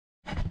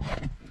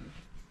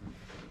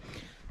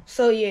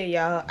So yeah,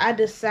 y'all, I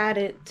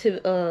decided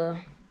to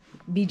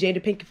be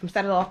Jada Pinkett from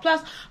Set It Off.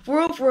 Plus,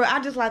 for real, I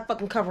just like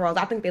fucking coveralls.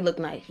 I think they look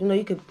nice. You know,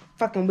 you could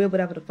fucking wear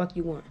whatever the fuck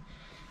you want.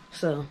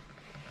 So,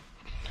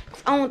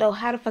 I don't know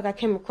how the fuck I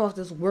came across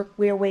this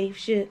workwear wave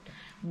shit,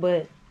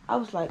 but I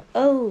was like,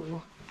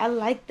 oh, I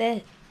like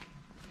that.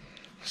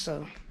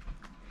 So,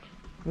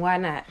 why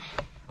not?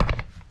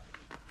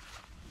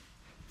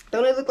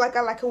 Don't it look like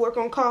I like to work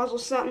on cars or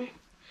something?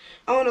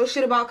 I don't know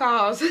shit about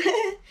cars.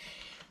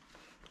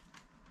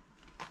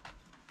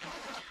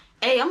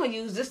 Hey, I'm gonna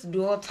use this to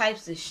do all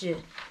types of shit.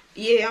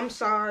 Yeah, I'm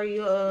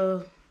sorry,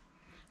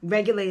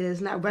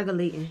 regulators not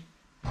regulating.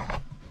 I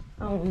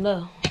don't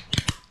know.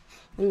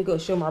 Let me go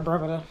show my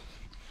brother.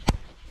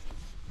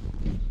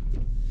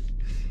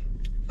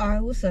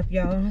 Alright, what's up,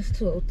 y'all? It's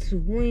 202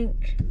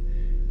 Wink.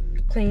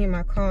 Cleaning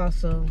my car,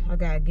 so I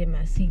gotta get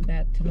my seat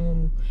back to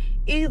normal.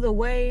 Either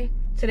way,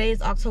 today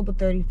is October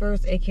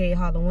 31st, aka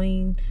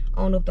Halloween. I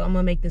don't know if I'm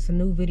gonna make this a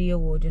new video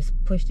or just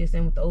push this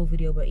in with the old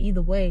video, but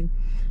either way,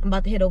 I'm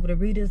about to head over to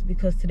Rita's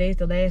because today's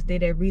the last day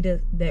that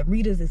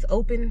Rita's is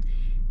open.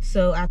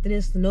 So after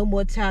this, no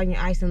more Italian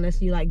ice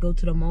unless you like go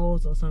to the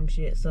malls or some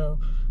shit. So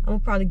I'm gonna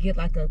probably get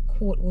like a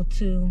quart or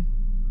two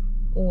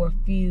or a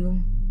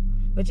few.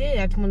 But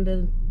yeah, I just wanted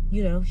to,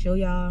 you know, show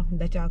y'all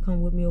that y'all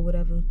come with me or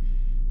whatever.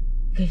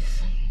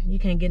 Cause you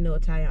can't get no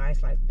Italian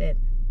ice like that.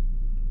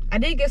 I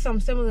did get something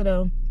similar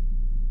though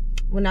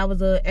when I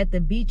was at the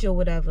beach or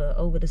whatever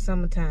over the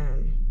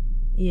summertime.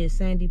 Yeah,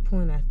 Sandy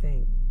Point, I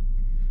think.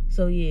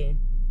 So yeah,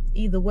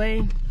 either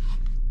way,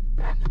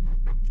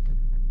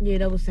 yeah,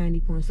 that was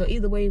Sandy Point. So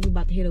either way, we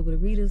about to head over to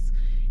Rita's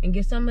and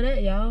get some of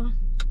that, y'all.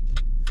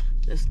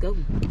 Let's go.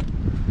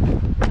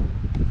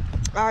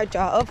 All right,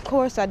 y'all. Of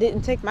course, I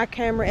didn't take my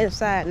camera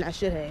inside, and I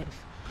should have.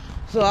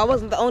 So I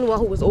wasn't the only one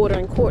who was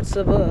ordering quarts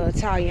of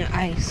Italian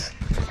ice.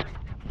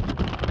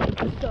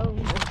 So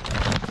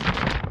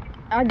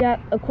I got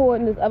a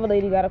quart and this other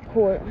lady got a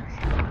quart.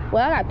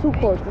 Well, I got 2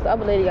 quarts. This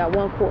other lady got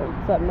 1 quart.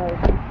 Something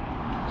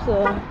else.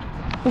 So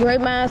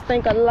great minds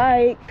think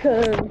alike,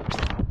 cause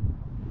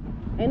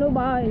ain't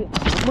nobody,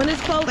 when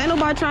it's closed, ain't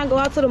nobody trying to go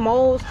out to the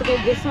malls to go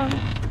get something.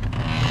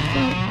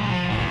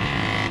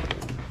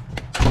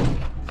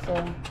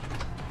 So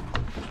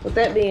with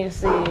that being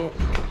said,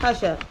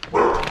 hush up.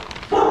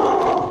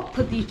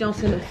 Put these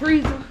jumps in the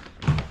freezer.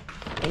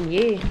 And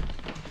yeah,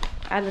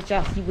 I'll let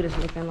y'all see what it's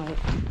looking like.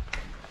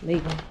 Maybe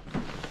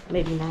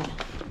not.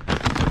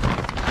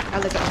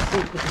 I'll let y'all see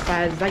what the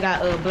sizes. I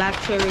got black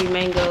cherry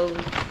mango,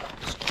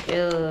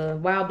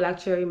 wild black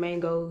cherry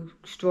mango,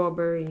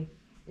 strawberry,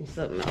 and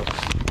something else.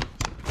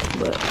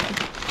 But